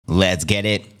Let's get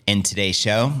it. In today's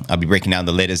show, I'll be breaking down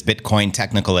the latest Bitcoin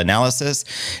technical analysis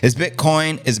as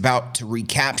Bitcoin is about to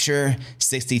recapture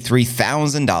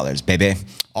 $63,000, baby.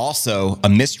 Also, a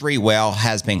mystery whale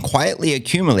has been quietly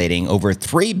accumulating over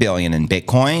 $3 billion in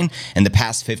Bitcoin in the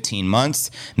past 15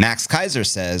 months. Max Keiser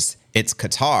says it's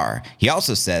Qatar. He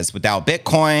also says without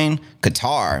Bitcoin,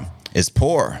 Qatar is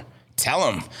poor.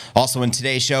 Tell them. Also in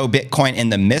today's show, Bitcoin in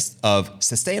the midst of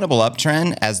sustainable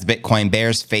uptrend as the Bitcoin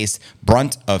bears face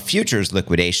brunt of futures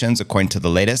liquidations, according to the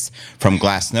latest from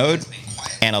Glassnode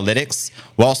Analytics.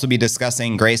 We'll also be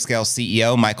discussing Grayscale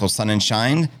CEO Michael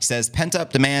Sonnenschein says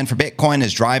pent-up demand for Bitcoin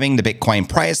is driving the Bitcoin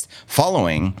price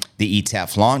following the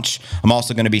ETF launch. I'm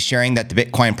also going to be sharing that the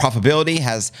Bitcoin profitability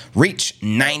has reached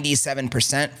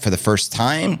 97% for the first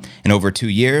time in over 2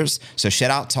 years. So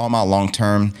shout out to all my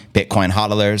long-term Bitcoin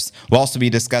hodlers. We'll also be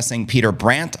discussing Peter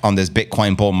Brandt on this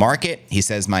Bitcoin bull market. He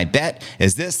says, my bet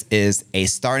is this is a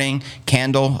starting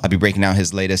candle. I'll be breaking down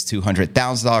his latest $200,000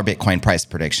 Bitcoin price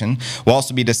prediction. We'll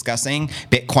also be discussing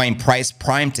Bitcoin price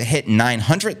primed to hit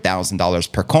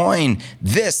 $900,000 per coin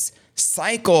this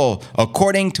cycle,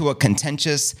 according to a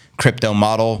contentious crypto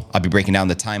model. I'll be breaking down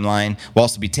the timeline. We'll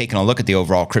also be taking a look at the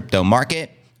overall crypto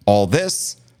market. All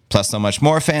this, plus so much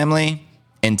more, family,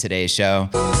 in today's show.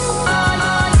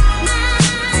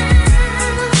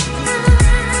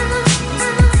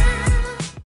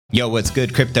 Yo, what's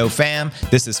good, crypto fam?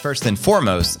 This is first and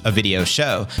foremost a video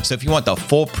show. So if you want the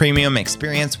full premium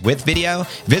experience with video,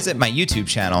 visit my YouTube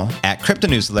channel at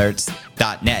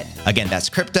cryptonewsalerts.net. Again, that's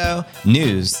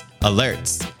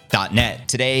cryptonewsalerts.net.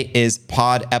 Today is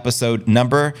pod episode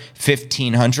number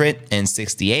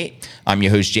 1568. I'm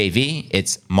your host, JV.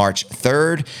 It's March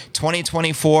 3rd,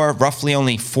 2024, roughly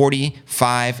only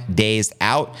 45 days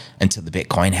out until the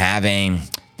Bitcoin halving.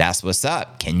 That's what's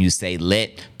up. Can you say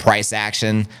lit? Price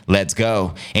action? Let's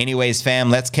go. Anyways,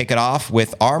 fam, let's kick it off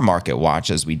with our market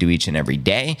watch as we do each and every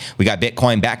day. We got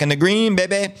Bitcoin back in the green,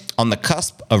 baby, on the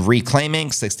cusp of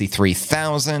reclaiming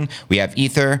 63,000. We have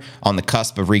Ether on the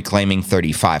cusp of reclaiming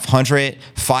 3,500.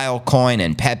 Filecoin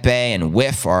and Pepe and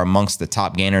WIF are amongst the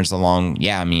top gainers along.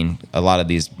 Yeah, I mean, a lot of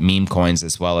these meme coins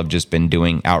as well have just been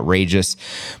doing outrageous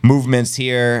movements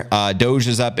here. Doge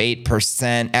is up 8%.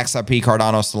 XRP,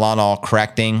 Cardano, Solana all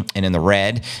correcting and in the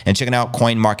red. And checking out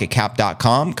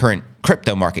coinmarketcap.com, current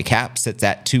crypto market cap sits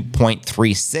at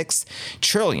 $2.36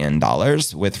 trillion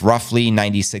with roughly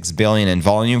 96 billion in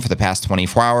volume for the past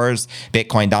 24 hours.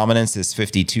 Bitcoin dominance is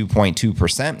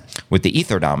 52.2% with the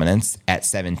Ether dominance at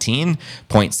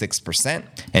 17.6%.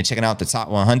 And checking out the top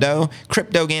 100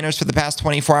 crypto gainers for the past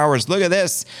 24 hours. Look at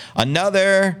this.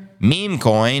 Another meme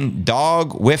coin,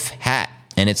 dog with hat.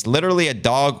 And it's literally a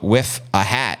dog with a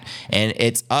hat. And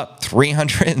it's up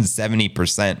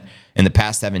 370% in the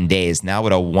past 7 days, now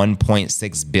with a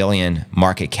 1.6 billion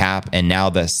market cap, and now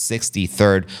the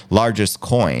 63rd largest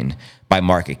coin by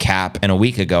market cap. And a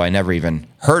week ago, I never even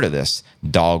heard of this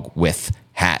dog with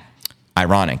hat.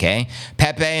 Ironic, eh?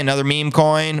 Pepe, another meme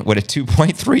coin with a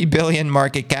 2.3 billion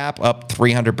market cap, up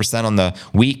 300% on the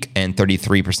week and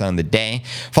 33% on the day.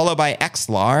 Followed by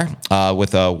XLAR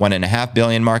with a 1.5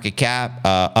 billion market cap,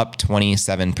 up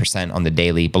 27% on the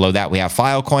daily. Below that, we have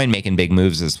Filecoin making big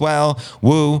moves as well.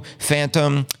 Woo,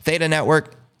 Phantom, Theta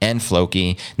Network, and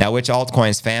Floki. Now, which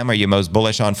altcoins, fam, are you most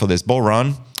bullish on for this bull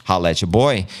run? Holla at your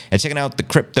boy. And checking out the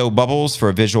crypto bubbles for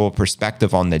a visual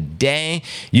perspective on the day,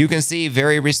 you can see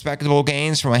very respectable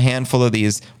gains from a handful of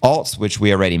these alts, which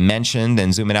we already mentioned.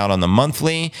 And zooming out on the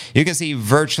monthly, you can see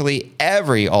virtually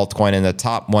every altcoin in the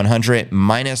top 100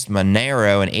 minus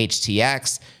Monero and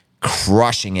HTX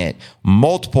crushing it.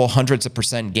 Multiple hundreds of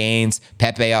percent gains.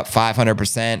 Pepe up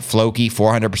 500%, Floki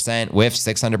 400%, WIF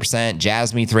 600%,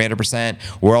 Jasmy 300%,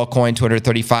 WorldCoin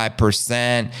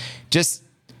 235%. Just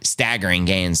staggering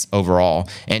gains overall.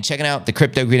 And checking out the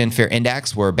Crypto Greed and Fear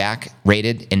Index, we're back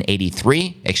rated in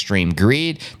 83, extreme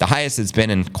greed, the highest it's been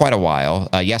in quite a while.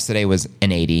 Yesterday was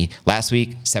an 80, last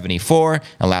week 74,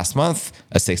 and last month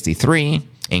a 63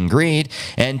 in greed.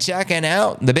 And checking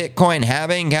out the Bitcoin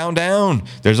halving countdown.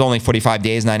 There's only 45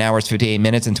 days, 9 hours, 58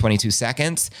 minutes, and 22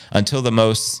 seconds until the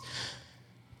most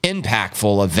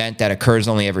impactful event that occurs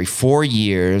only every 4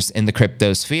 years in the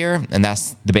crypto sphere, and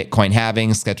that's the Bitcoin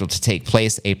halving, scheduled to take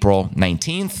place April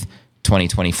 19th,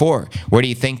 2024. Where do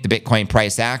you think the Bitcoin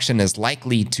price action is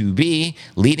likely to be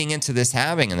leading into this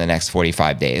halving in the next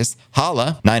 45 days?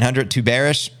 Holla, 900 too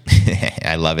bearish?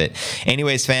 I love it.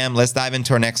 Anyways, fam, let's dive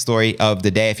into our next story of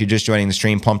the day. If you're just joining the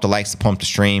stream, pump the likes, pump the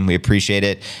stream. We appreciate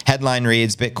it. Headline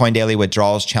reads, Bitcoin daily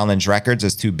withdrawals challenge records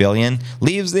as 2 billion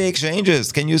leaves the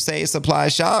exchanges. Can you say supply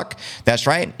shock? That's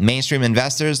right. Mainstream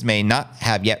investors may not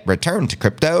have yet returned to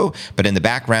crypto, but in the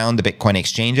background, the Bitcoin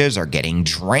exchanges are getting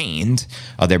drained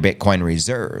of their Bitcoin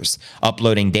reserves.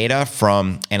 Uploading data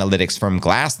from analytics firm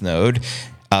Glassnode,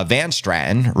 Van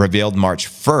Straten revealed March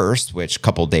 1st, which a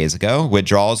couple days ago,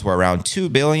 withdrawals were around 2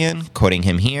 billion, quoting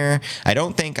him here. I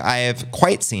don't think I have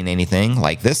quite seen anything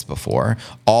like this before.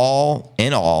 All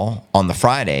in all, on the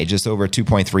Friday, just over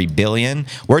 2.3 billion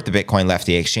worth of Bitcoin left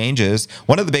the exchanges.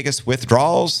 One of the biggest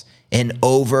withdrawals in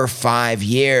over 5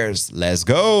 years. Let's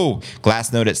go.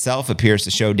 Glassnode itself appears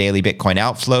to show daily Bitcoin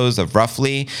outflows of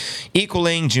roughly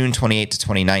equaling June 28 to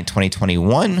 29,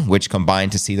 2021, which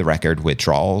combined to see the record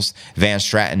withdrawals. Van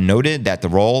Straten noted that the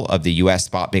role of the U.S.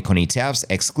 spot Bitcoin ETFs,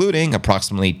 excluding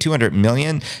approximately 200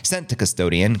 million sent to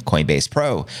custodian Coinbase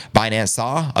Pro. Binance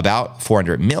saw about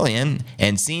 400 million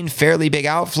and seen fairly big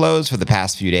outflows for the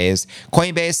past few days.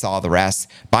 Coinbase saw the rest.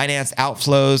 Binance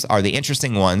outflows are the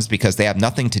interesting ones because they have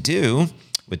nothing to do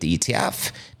with the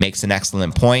ETF. Makes an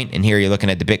excellent point. And here you're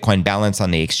looking at the Bitcoin balance on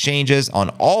the exchanges, on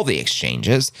all the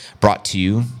exchanges, brought to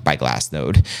you by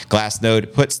Glassnode.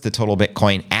 Glassnode puts the total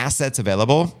Bitcoin assets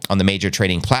available on the major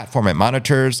trading platform it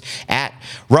monitors at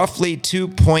roughly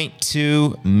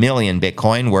 2.2 million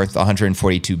Bitcoin, worth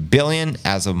 142 billion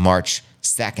as of March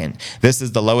 2nd. This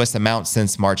is the lowest amount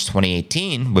since March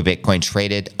 2018, with Bitcoin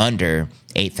traded under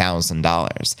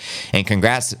 $8,000. And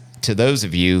congrats to those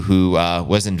of you who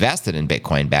was invested in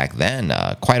Bitcoin back then.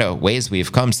 Quite a ways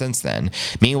we've come since then.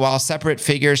 Meanwhile, separate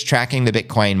figures tracking the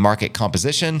Bitcoin market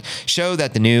composition show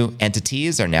that the new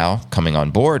entities are now coming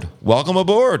on board. Welcome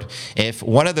aboard. If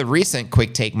one of the recent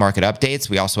quick take market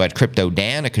updates, we also had Crypto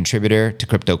Dan, a contributor to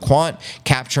Crypto Quant,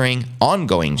 capturing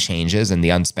ongoing changes in the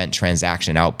unspent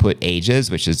transaction output ages,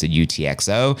 which is the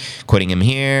UTXO. Quoting him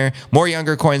here, more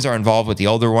younger coins are involved with the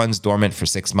older ones dormant for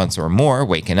 6 months or more,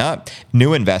 waking up.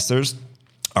 New investors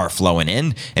are flowing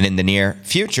in, and in the near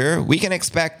future, we can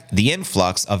expect the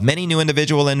influx of many new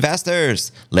individual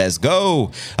investors. Let's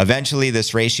go. Eventually,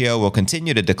 this ratio will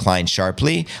continue to decline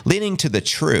sharply, leading to the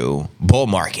true bull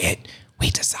market we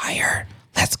desire.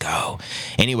 Let's go.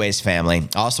 Anyways, family,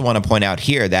 I also want to point out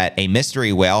here that a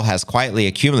mystery whale has quietly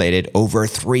accumulated over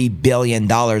 $3 billion in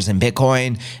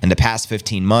Bitcoin in the past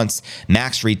 15 months.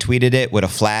 Max retweeted it with a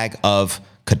flag of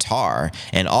Qatar.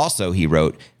 And also he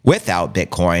wrote, without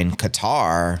Bitcoin,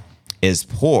 Qatar is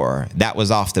poor. That was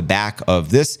off the back of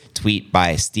this tweet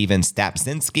by Steven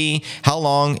Stapczynski. How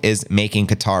long is making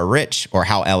Qatar rich, or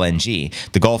how LNG?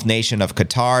 The Gulf nation of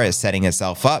Qatar is setting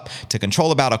itself up to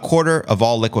control about a quarter of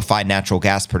all liquefied natural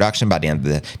gas production by the end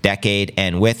of the decade,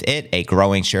 and with it, a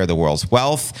growing share of the world's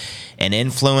wealth and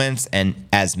influence. And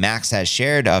as Max has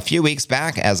shared a few weeks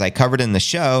back, as I covered in the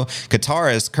show,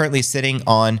 Qatar is currently sitting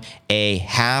on a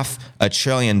 $500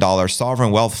 billion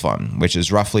sovereign wealth fund, which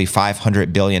is roughly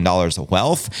 $500 billion of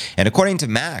wealth. And according to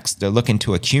Max, they're looking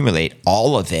to accumulate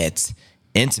all of it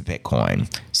into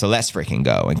Bitcoin. So let's freaking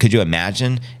go. And could you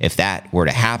imagine if that were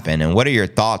to happen? And what are your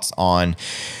thoughts on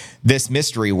this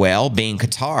mystery whale being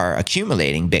Qatar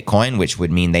accumulating Bitcoin, which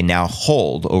would mean they now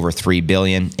hold over 3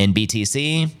 billion in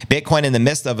BTC? Bitcoin in the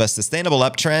midst of a sustainable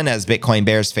uptrend as Bitcoin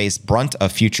bears face brunt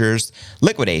of futures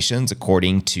liquidations,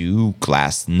 according to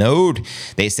Glassnode.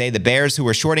 They say the bears who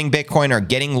were shorting Bitcoin are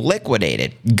getting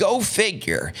liquidated. Go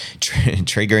figure.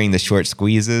 Triggering the short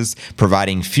squeezes,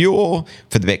 providing fuel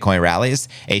for the Bitcoin rallies.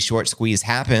 A short squeeze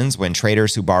happens when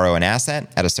traders who borrow an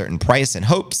asset at a certain price in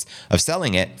hopes of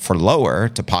selling it for lower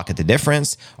to pocket the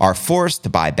difference are forced to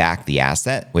buy back the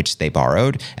asset which they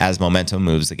borrowed as momentum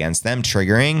moves against them,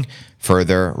 triggering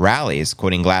further rallies.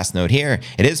 Quoting Glassnode here,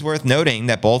 it is worth noting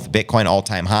that both Bitcoin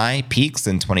all-time high peaks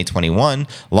in 2021,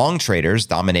 long traders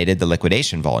dominated the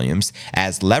liquidation volumes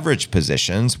as leverage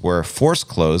positions were forced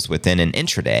closed within an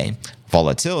intraday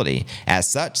volatility. As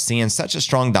such, seeing such a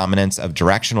strong dominance of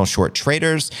directional short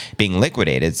traders being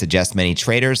liquidated suggests many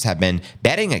traders have been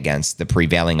betting against the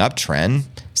prevailing uptrend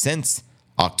since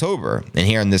October. And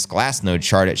here in this Glassnode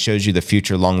chart, it shows you the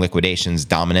future long liquidations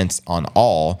dominance on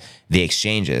all the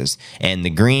exchanges. And the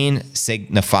green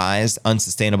signifies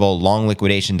unsustainable long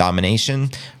liquidation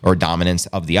domination or dominance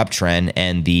of the uptrend.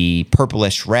 And the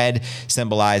purplish red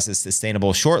symbolizes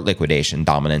sustainable short liquidation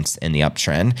dominance in the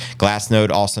uptrend.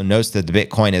 Glassnode also notes that the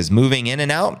Bitcoin is moving in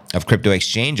and out of crypto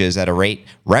exchanges at a rate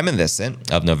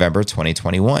reminiscent of November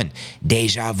 2021.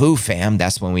 Deja vu, fam.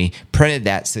 That's when we printed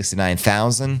that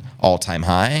 69,000 all-time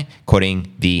high.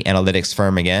 Quoting the analytics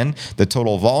firm again, the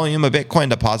total volume of Bitcoin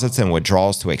deposits and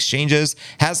withdrawals to exchanges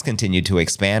has continued to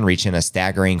expand, reaching a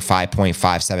staggering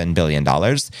 $5.57 billion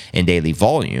in daily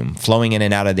volume, flowing in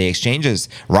and out of the exchanges,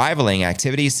 rivaling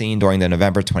activity seen during the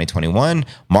November 2021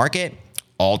 market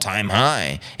all-time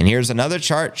high. And here's another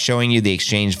chart showing you the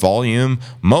exchange volume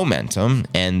momentum,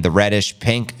 and the reddish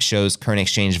pink shows current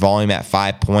exchange volume at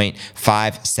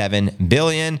 5.57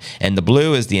 billion, and the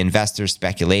blue is the investor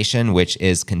speculation, which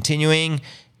is continuing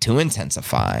to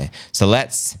intensify. So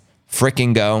let's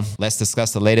freaking go. Let's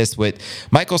discuss the latest with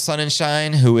Michael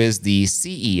Sonnenschein, who is the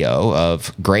CEO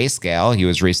of Grayscale. He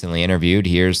was recently interviewed.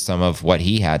 Here's some of what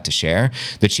he had to share.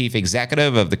 The chief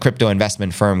executive of the crypto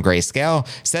investment firm Grayscale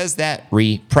says that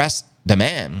repressed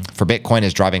demand for Bitcoin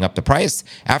is driving up the price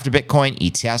after Bitcoin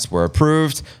ETFs were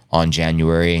approved on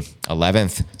January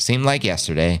 11th. Seemed like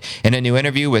yesterday. In a new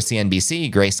interview with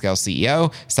CNBC, Grayscale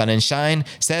CEO Sonnenschein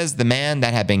says the demand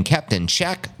that had been kept in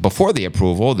check before the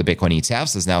approval of the Bitcoin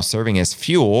ETFs is now serving as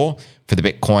fuel for the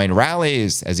Bitcoin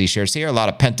rallies. As he shares here, a lot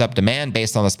of pent-up demand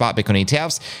based on the spot Bitcoin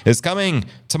ETFs is coming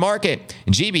to market.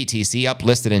 GBTC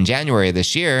uplisted in January of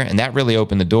this year, and that really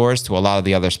opened the doors to a lot of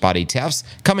the other spot ETFs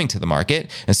coming to the market.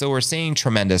 And so we're seeing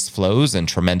tremendous flows and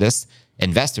tremendous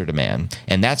investor demand.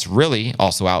 And that's really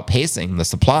also outpacing the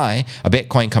supply of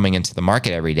Bitcoin coming into the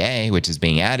market every day, which is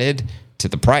being added to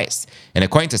the price. And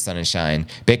according to Sonnenschein,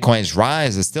 Bitcoin's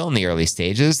rise is still in the early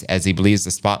stages, as he believes the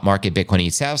spot market Bitcoin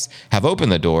ETFs have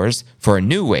opened the doors for a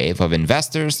new wave of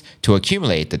investors to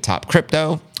accumulate the top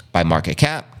crypto by market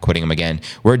cap. Quoting him again,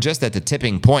 we're just at the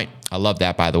tipping point. I love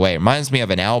that, by the way. It reminds me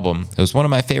of an album. It was one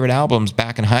of my favorite albums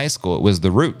back in high school. It was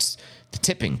The Roots, The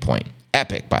Tipping Point.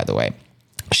 Epic, by the way.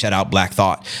 Shout out Black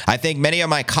Thought. I think many of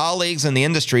my colleagues in the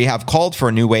industry have called for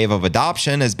a new wave of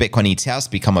adoption as Bitcoin ETFs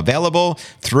become available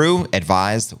through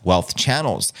advised wealth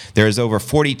channels. There is over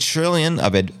 40 trillion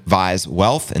of advised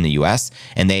wealth in the US,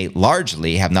 and they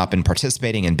largely have not been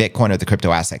participating in Bitcoin or the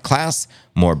crypto asset class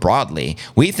more broadly.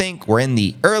 We think we're in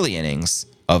the early innings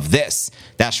of this.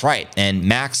 That's right. And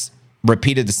Max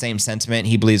repeated the same sentiment.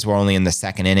 He believes we're only in the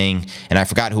second inning. And I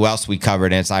forgot who else we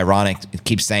covered. And it's ironic. It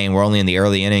keeps saying we're only in the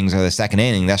early innings or the second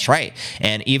inning. That's right.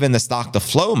 And even the stock to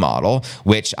flow model,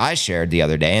 which I shared the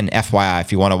other day. And FYI,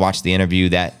 if you want to watch the interview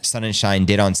that Sonnenschein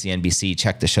did on CNBC,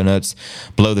 check the show notes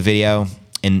below the video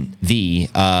in the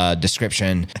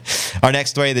description. Our next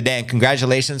story of the day, and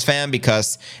congratulations, fam,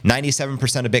 because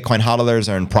 97% of Bitcoin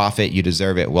hodlers are in profit. You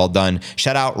deserve it. Well done.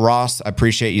 Shout out Ross. I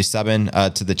appreciate you subbing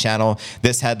to the channel.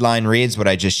 This headline reads what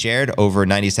I just shared. Over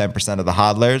 97% of the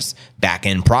hodlers back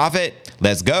in profit.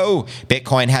 Let's go.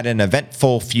 Bitcoin had an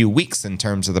eventful few weeks in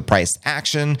terms of the price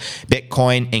action.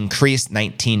 Bitcoin increased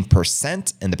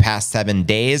 19% in the past 7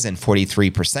 days and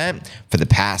 43% for the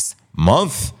past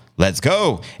month. Let's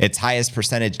go. Its highest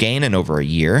percentage gain in over a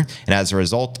year. And as a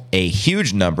result, a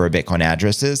huge number of Bitcoin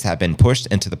addresses have been pushed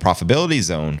into the profitability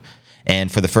zone.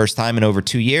 And for the first time in over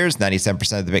 2 years,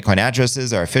 97% of the Bitcoin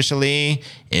addresses are officially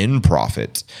in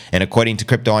profit. And according to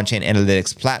crypto on-chain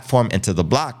analytics platform Into the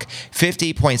Block,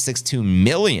 50.62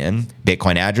 million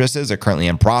Bitcoin addresses are currently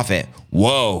in profit.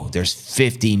 Whoa, there's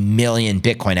 50 million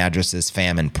Bitcoin addresses,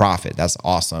 fam, in profit. That's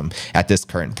awesome at this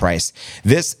current price.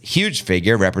 This huge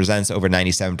figure represents over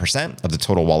 97% of the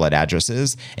total wallet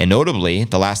addresses. And notably,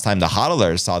 the last time the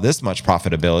hodlers saw this much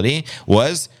profitability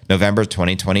was November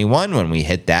 2021 when we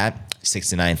hit that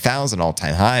 69,000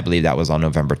 all-time high. I believe that was on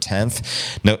November 10th.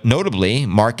 Notably,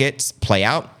 markets play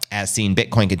out as seen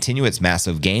Bitcoin continue its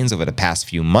massive gains over the past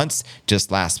few months.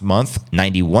 Just last month,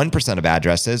 91% of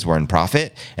addresses were in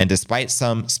profit. And despite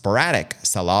some sporadic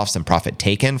sell-offs and profit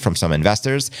taken from some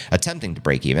investors attempting to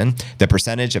break even, the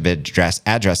percentage of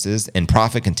addresses in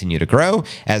profit continue to grow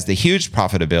as the huge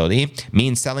profitability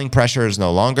means selling pressure is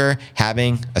no longer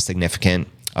having a significant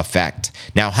effect.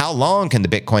 Now, how long can the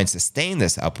Bitcoin sustain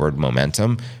this upward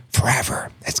momentum?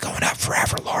 Forever. It's going up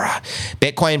forever, Laura.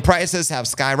 Bitcoin prices have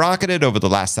skyrocketed over the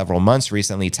last several months,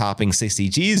 recently topping 60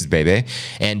 G's, baby.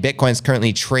 And Bitcoin's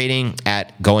currently trading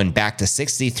at going back to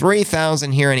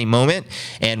 63,000 here any moment,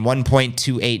 and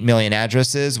 1.28 million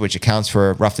addresses, which accounts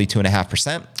for roughly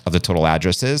 2.5% of the total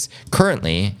addresses,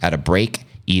 currently at a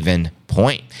break-even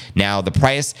point. Now, the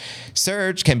price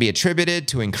surge can be attributed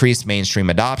to increased mainstream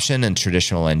adoption in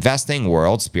traditional investing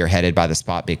world, spearheaded by the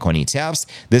spot Bitcoin ETFs.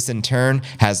 This, in turn,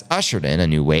 has ushered in a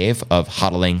new wave of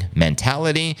hodling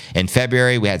mentality. In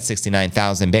February, we had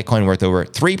 69,000 Bitcoin worth over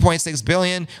 3.6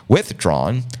 billion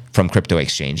withdrawn from crypto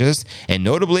exchanges. And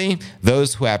notably,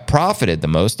 those who have profited the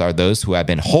most are those who have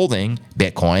been holding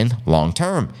Bitcoin long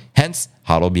term. Hence,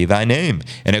 hallowed be thy name.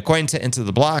 And according to Into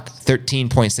the Block,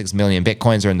 13.6 million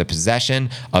Bitcoins are in the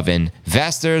possession of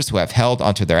investors who have held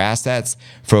onto their assets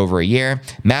for over a year.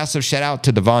 Massive shout out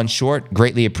to Devon Short.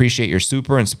 Greatly appreciate your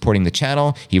super and supporting the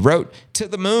channel. He wrote, "To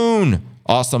the moon.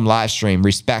 Awesome live stream.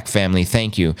 Respect, family.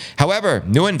 Thank you." However,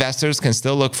 new investors can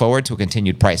still look forward to a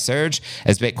continued price surge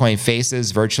as Bitcoin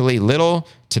faces virtually little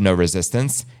to no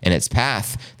resistance in its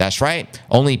path. That's right.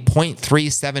 Only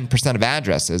 0.37% of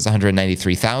addresses,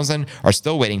 193,000, are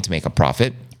still waiting to make a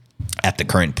profit. At the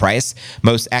current price,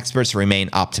 most experts remain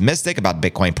optimistic about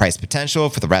Bitcoin price potential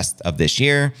for the rest of this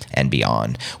year and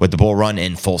beyond. With the bull run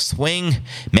in full swing,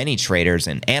 many traders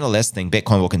and analysts think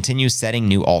Bitcoin will continue setting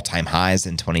new all-time highs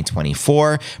in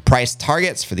 2024. Price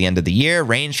targets for the end of the year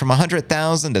range from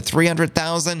 100,000 to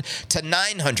 300,000 to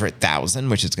 900,000,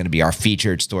 which is going to be our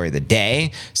featured story of the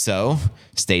day. So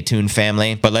stay tuned,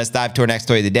 family. But let's dive to our next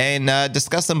story of the day and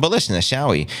discuss some bullishness, shall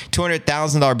we?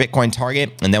 $200,000 Bitcoin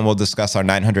target, and then we'll discuss our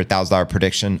 $900,000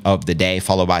 prediction of the day,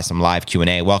 followed by some live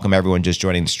Q&A. Welcome everyone just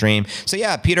joining the stream. So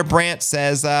yeah, Peter Brandt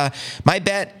says, my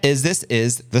bet is this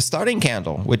is the starting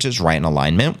candle, which is right in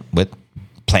alignment with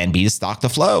Plan B's stock to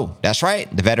flow. That's right.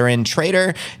 The veteran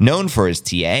trader, known for his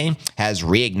TA, has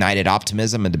reignited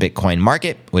optimism in the Bitcoin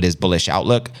market with his bullish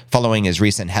outlook following his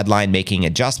recent headline-making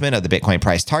adjustment of the Bitcoin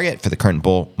price target for the current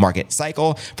bull market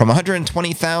cycle from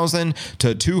 $120,000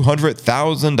 to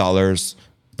 $200,000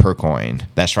 per coin.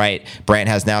 That's right. Brandt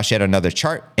has now shared another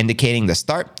chart indicating the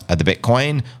start of the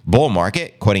Bitcoin bull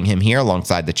market. Quoting him here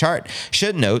alongside the chart,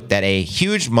 should note that a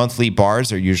huge monthly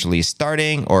bars are usually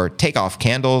starting or takeoff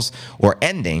candles or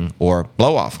ending or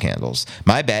blow off candles.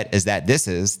 My bet is that this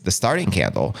is the starting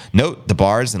candle. Note the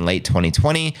bars in late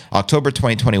 2020. October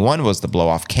 2021 was the blow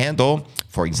off candle,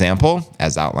 for example,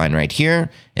 as outlined right here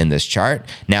in this chart.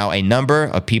 Now, a number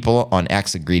of people on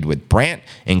X agreed with Brandt,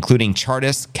 including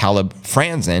chartist Caleb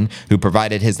Franzen, who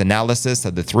provided his analysis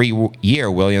of the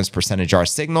 3-year Williams percentage R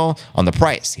signal on the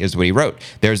price. Here's what he wrote.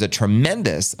 There's a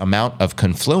tremendous amount of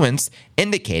confluence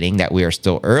indicating that we are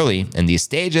still early in these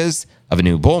stages of a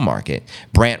new bull market.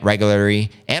 Brandt regularly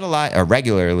analyzes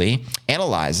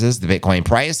the Bitcoin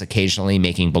price, occasionally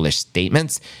making bullish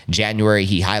statements. January,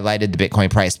 he highlighted the Bitcoin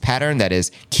price pattern that is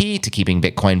key to keeping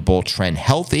Bitcoin bull trend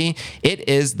healthy. It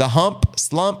is the hump,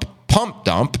 slump, pump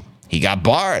dump. He got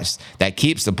bars that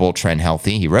keeps the bull trend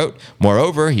healthy, he wrote.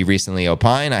 Moreover, he recently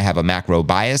opined, I have a macro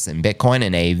bias in Bitcoin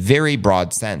in a very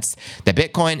broad sense. That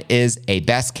Bitcoin is a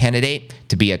best candidate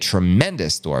to be a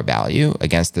tremendous store of value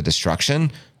against the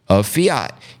destruction of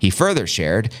fiat. He further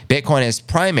shared, Bitcoin is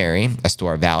primary a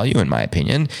store of value, in my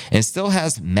opinion, and still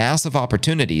has massive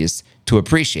opportunities to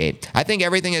appreciate. I think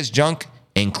everything is junk,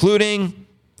 including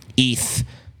ETH.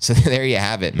 So there you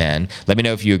have it, man. Let me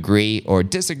know if you agree or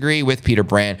disagree with Peter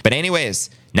Brandt. But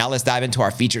anyways, now let's dive into our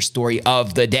feature story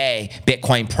of the day.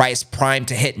 Bitcoin price primed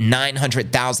to hit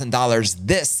 $900,000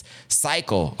 this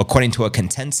cycle, according to a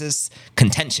contentious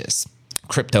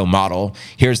crypto model.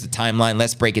 Here's the timeline.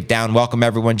 Let's break it down. Welcome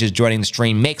everyone just joining the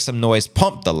stream. Make some noise.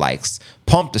 Pump the likes.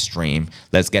 Pump the stream.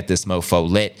 Let's get this mofo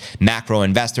lit. Macro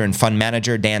investor and fund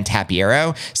manager Dan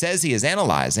Tapiero says he is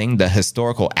analyzing the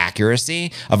historical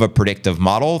accuracy of a predictive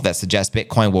model that suggests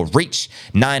Bitcoin will reach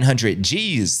 900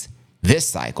 Gs this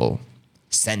cycle.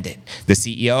 Send it. The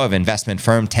CEO of investment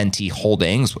firm 10T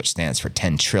Holdings, which stands for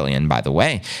 10 trillion, by the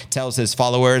way, tells his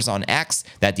followers on X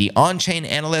that the on-chain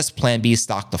analyst Plan B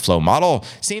stock to flow model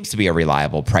seems to be a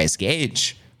reliable price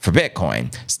gauge for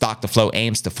Bitcoin. Stock to flow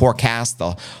aims to forecast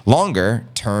the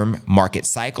longer-term market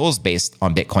cycles based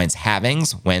on Bitcoin's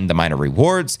halvings when the miner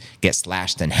rewards get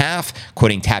slashed in half.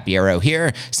 Quoting Tapiero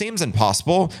here, seems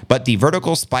impossible, but the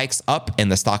vertical spikes up in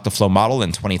the stock to flow model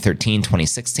in 2013,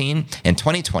 2016, and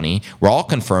 2020 were all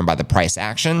confirmed by the price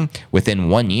action within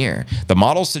 1 year. The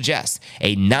model suggests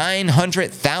a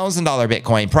 $900,000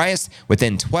 Bitcoin price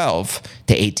within 12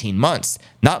 to 18 months.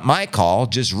 Not my call,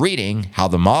 just reading how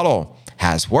the model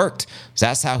has worked. So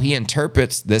that's how he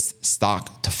interprets this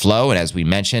stock to flow. And as we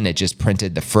mentioned, it just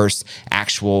printed the first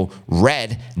actual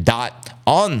red dot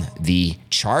on the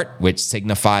chart, which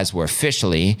signifies we're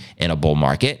officially in a bull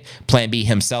market. Plan B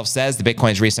himself says the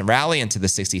Bitcoin's recent rally into the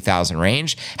 60,000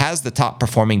 range has the top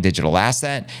performing digital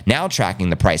asset, now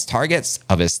tracking the price targets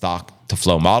of his stock to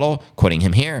flow model. Quoting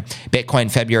him here,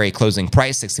 Bitcoin February closing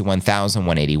price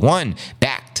 61,181,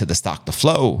 back to to the stock to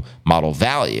flow model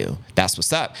value. That's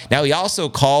what's up. Now, he also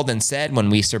called and said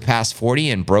when we surpassed 40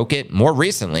 and broke it more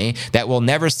recently that we'll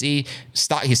never see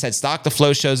stock. He said stock to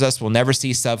flow shows us we'll never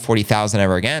see sub 40,000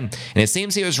 ever again. And it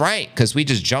seems he was right because we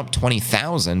just jumped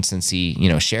 20,000 since he,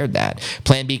 shared that.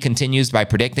 Plan B continues by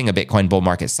predicting a Bitcoin bull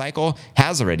market cycle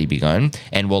has already begun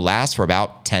and will last for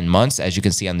about 10 months. As you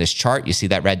can see on this chart, you see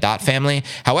that red dot family.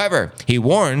 However, he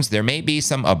warns there may be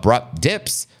some abrupt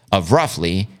dips of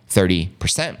roughly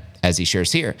 30%. As he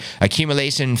shares here,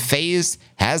 accumulation phase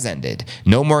has ended.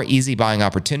 No more easy buying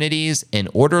opportunities in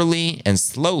orderly and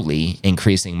slowly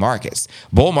increasing markets.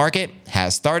 Bull market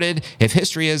has started. If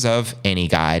history is of any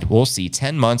guide, we'll see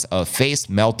 10 months of face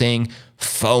melting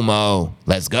FOMO.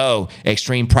 Let's go.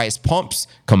 Extreme price pumps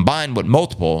combined with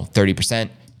multiple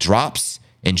 30% drops.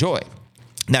 Enjoy.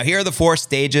 Now, here are the 4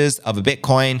 stages of a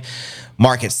Bitcoin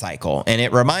market cycle. And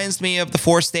it reminds me of the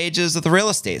 4 stages of the real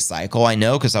estate cycle. I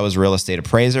know because I was a real estate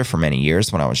appraiser for many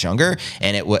years when I was younger.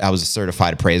 And I was a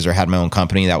certified appraiser, had my own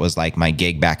company. That was like my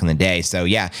gig back in the day. So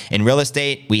yeah, in real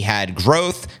estate, we had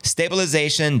growth,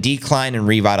 stabilization, decline, and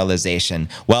revitalization.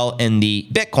 Well, in the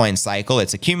Bitcoin cycle,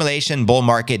 it's accumulation, bull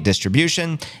market,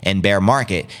 distribution, and bear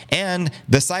market. And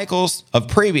the cycles of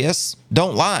previous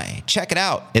don't lie. Check it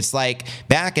out. It's like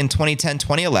back in 2010,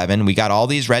 2011, we got all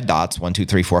these red dots, 1, 2,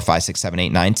 3, 4, 5, 6, 7,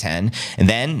 8, 9, 10. And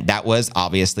then that was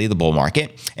obviously the bull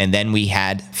market. And then we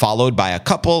had followed by a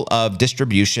couple of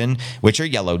distribution, which are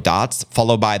yellow dots,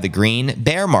 followed by the green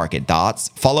bear market dots,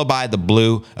 followed by the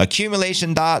blue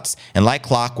accumulation dots. And like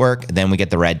clockwork, then we get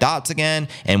the red dots again.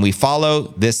 And we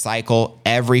follow this cycle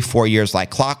every 4 years like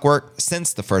clockwork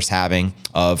since the first halving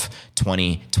of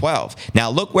 2012. Now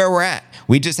look where we're at.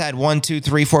 We just had 1, 2,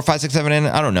 3, 4, 5, 6, 7, and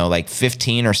I don't know, like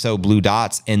 15 or so blue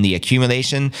dots in the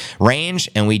accumulation range.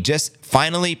 And we just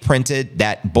finally printed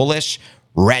that bullish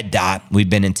red dot we've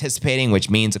been anticipating, which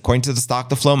means according to the stock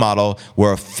to flow model,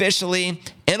 we're officially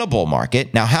in a bull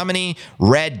market. Now, how many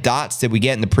red dots did we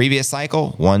get in the previous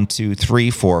cycle? 1, 2,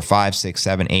 3, 4, 5, 6,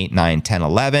 7, 8, 9, 10,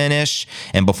 11-ish.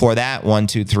 And before that, 1,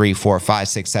 2, 3, 4, 5,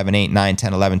 6, 7, 8, 9,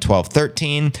 10, 11, 12,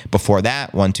 13. Before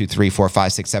that, 1, 2, 3, 4,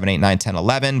 5, 6, 7, 8, 9, 10,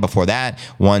 11. Before that,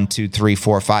 1, 2, 3,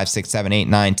 4, 5, 6, 7, 8,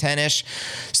 9, 10-ish.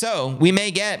 So we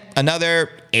may get another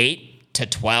 8 to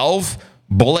 12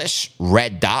 bullish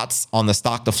red dots on the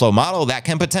stock to flow model that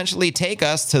can potentially take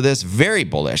us to this very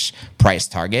bullish price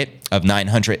target of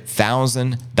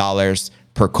 $900,000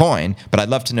 per coin. But I'd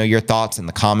love to know your thoughts in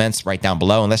the comments right down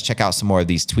below. And let's check out some more of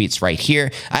these tweets right here.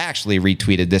 I actually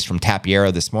retweeted this from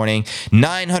Tapiero this morning.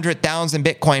 900,000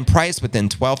 Bitcoin price within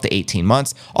 12 to 18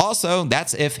 months. Also,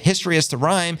 that's if history is to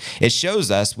rhyme. It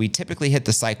shows us we typically hit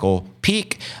the cycle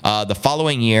peak the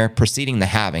following year preceding the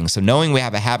halving. So knowing we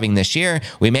have a halving this year,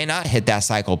 we may not hit that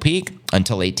cycle peak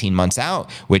until 18 months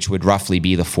out, which would roughly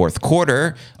be the fourth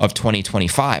quarter of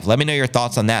 2025. Let me know your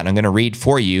thoughts on that. And I'm going to read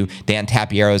for you Dan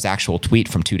Tapiero's actual tweet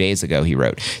from 2 days ago. He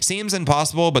wrote, "Seems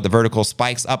impossible, but the vertical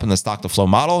spikes up in the stock to flow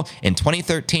model in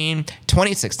 2013,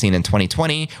 2016, and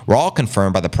 2020 were all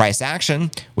confirmed by the price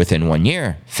action within 1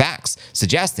 year. Facts,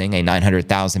 suggesting a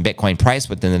 900,000 Bitcoin price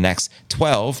within the next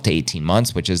 12 to 18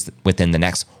 months, which is within the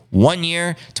next 1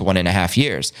 year to 1.5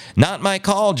 years. Not my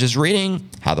call, just reading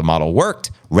how the model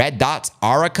worked. Red dots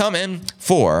are a-coming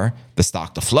for the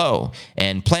stock to flow."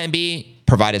 And Plan B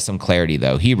provided some clarity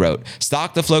though. He wrote,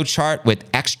 "Stock to flow chart with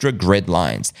extra grid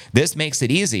lines. This makes it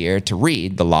easier to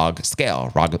read the log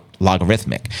scale,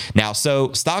 logarithmic." Now,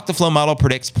 so stock to flow model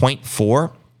predicts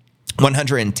 0.4,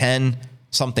 110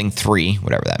 something 3,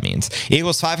 whatever that means,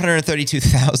 equals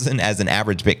 532,000 as an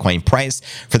average Bitcoin price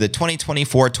for the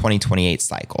 2024-2028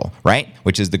 cycle, right?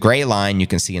 Which is the gray line you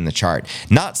can see in the chart.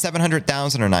 Not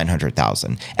 700,000 or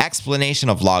 900,000. Explanation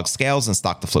of log scales and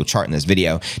stock to flow chart in this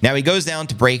video. Now he goes down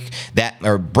to break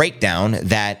down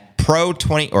that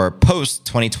post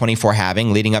 2024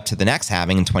 halving leading up to the next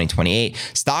halving in 2028.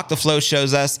 Stock to flow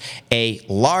shows us a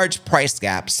large price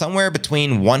gap somewhere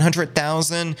between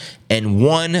 100,000 and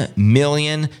 $1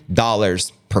 million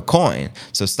per coin.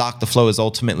 So stock to flow is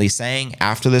ultimately saying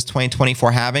after this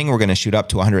 2024 halving, we're going to shoot up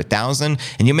to 100,000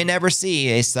 and you may never see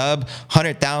a sub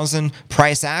 100,000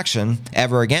 price action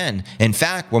ever again. In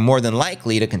fact, we're more than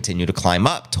likely to continue to climb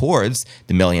up towards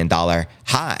the $1 million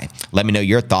high. Let me know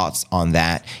your thoughts on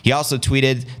that. He also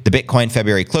tweeted the Bitcoin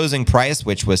February closing price,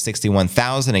 which was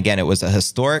 61,000. Again, it was a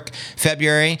historic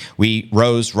February. We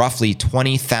rose roughly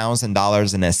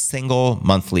 $20,000 in a single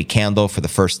monthly candle for the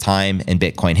first time in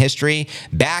Bitcoin history,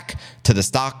 back to to the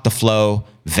stock to flow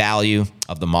value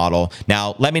of the model.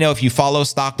 Now, let me know if you follow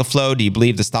stock to flow. Do you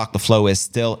believe the stock to flow is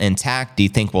still intact? Do you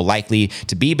think we're likely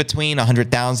to be between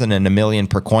 100,000 and a million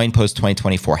per coin post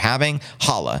 2024 halving?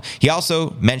 Holla. He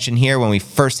also mentioned here when we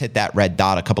first hit that red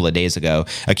dot a couple of days ago,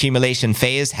 accumulation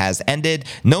phase has ended.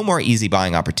 No more easy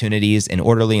buying opportunities. In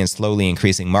orderly and slowly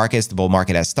increasing markets, the bull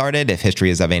market has started. If history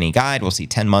is of any guide, we'll see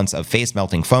 10 months of face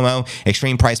melting FOMO,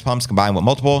 extreme price pumps combined with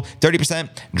multiple 30%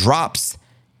 drops.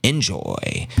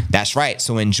 Enjoy. That's right.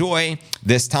 So enjoy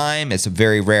this time. It's a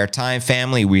very rare time,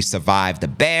 family. We survived the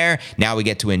bear. Now we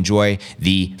get to enjoy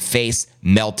the face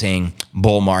melting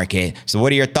bull market. So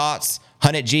what are your thoughts?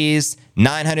 100 G's,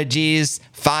 900 G's,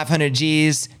 500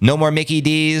 G's, no more Mickey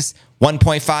D's,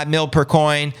 1.5 mil per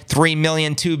coin, 3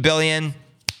 million, 2 billion.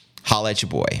 Holla at your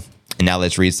boy. And now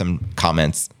let's read some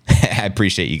comments. I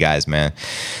appreciate you guys, man.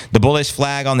 The bullish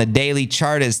flag on the daily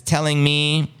chart is telling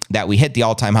me that we hit the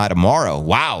all-time high tomorrow.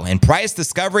 Wow. And price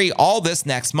discovery all this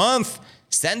next month.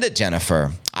 Send it,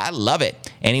 Jennifer. I love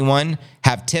it. Anyone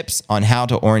have tips on how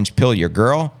to orange pill your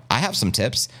girl? I have some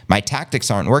tips. My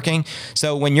tactics aren't working.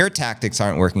 So when your tactics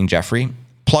aren't working, Jeffrey,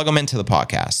 plug them into the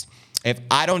podcast. If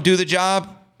I don't do the job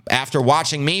after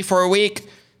watching me for a week,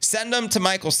 send them to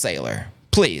Michael Saylor.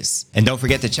 Please. And don't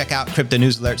forget to check out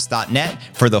cryptonewsalerts.net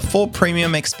for the full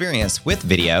premium experience with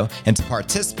video and to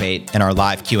participate in our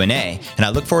live Q&A. And I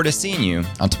look forward to seeing you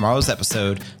on tomorrow's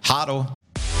episode. Hodl.